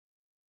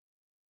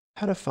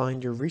How to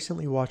find your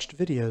recently watched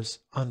videos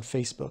on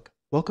Facebook.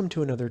 Welcome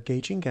to another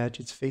Gauging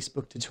Gadgets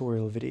Facebook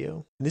tutorial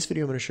video. In this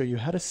video, I'm going to show you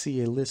how to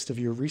see a list of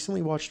your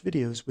recently watched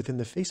videos within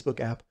the Facebook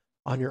app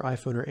on your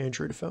iPhone or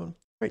Android phone.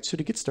 All right, so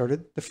to get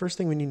started, the first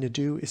thing we need to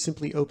do is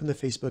simply open the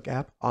Facebook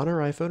app on our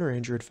iPhone or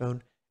Android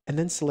phone and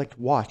then select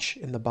Watch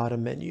in the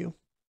bottom menu.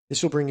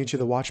 This will bring you to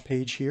the Watch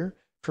page here.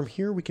 From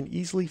here, we can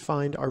easily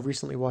find our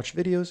recently watched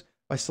videos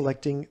by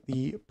selecting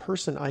the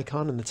person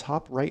icon in the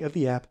top right of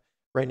the app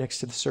right next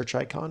to the search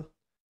icon.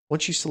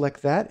 Once you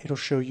select that, it'll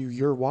show you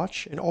your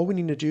watch, and all we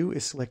need to do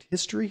is select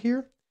history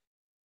here.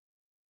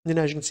 And then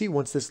as you can see,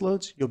 once this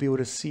loads, you'll be able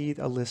to see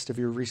a list of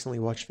your recently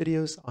watched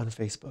videos on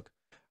Facebook.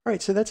 All right,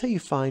 so that's how you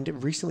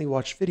find recently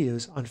watched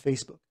videos on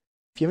Facebook.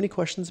 If you have any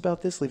questions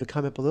about this, leave a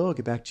comment below. I'll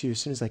get back to you as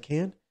soon as I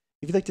can.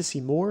 If you'd like to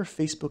see more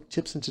Facebook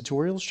tips and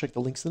tutorials, check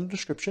the links in the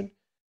description.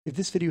 If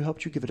this video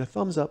helped you, give it a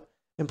thumbs up,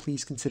 and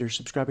please consider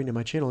subscribing to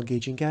my channel,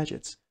 Gauging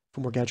Gadgets,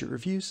 for more gadget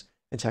reviews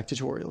and tech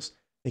tutorials.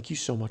 Thank you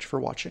so much for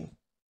watching.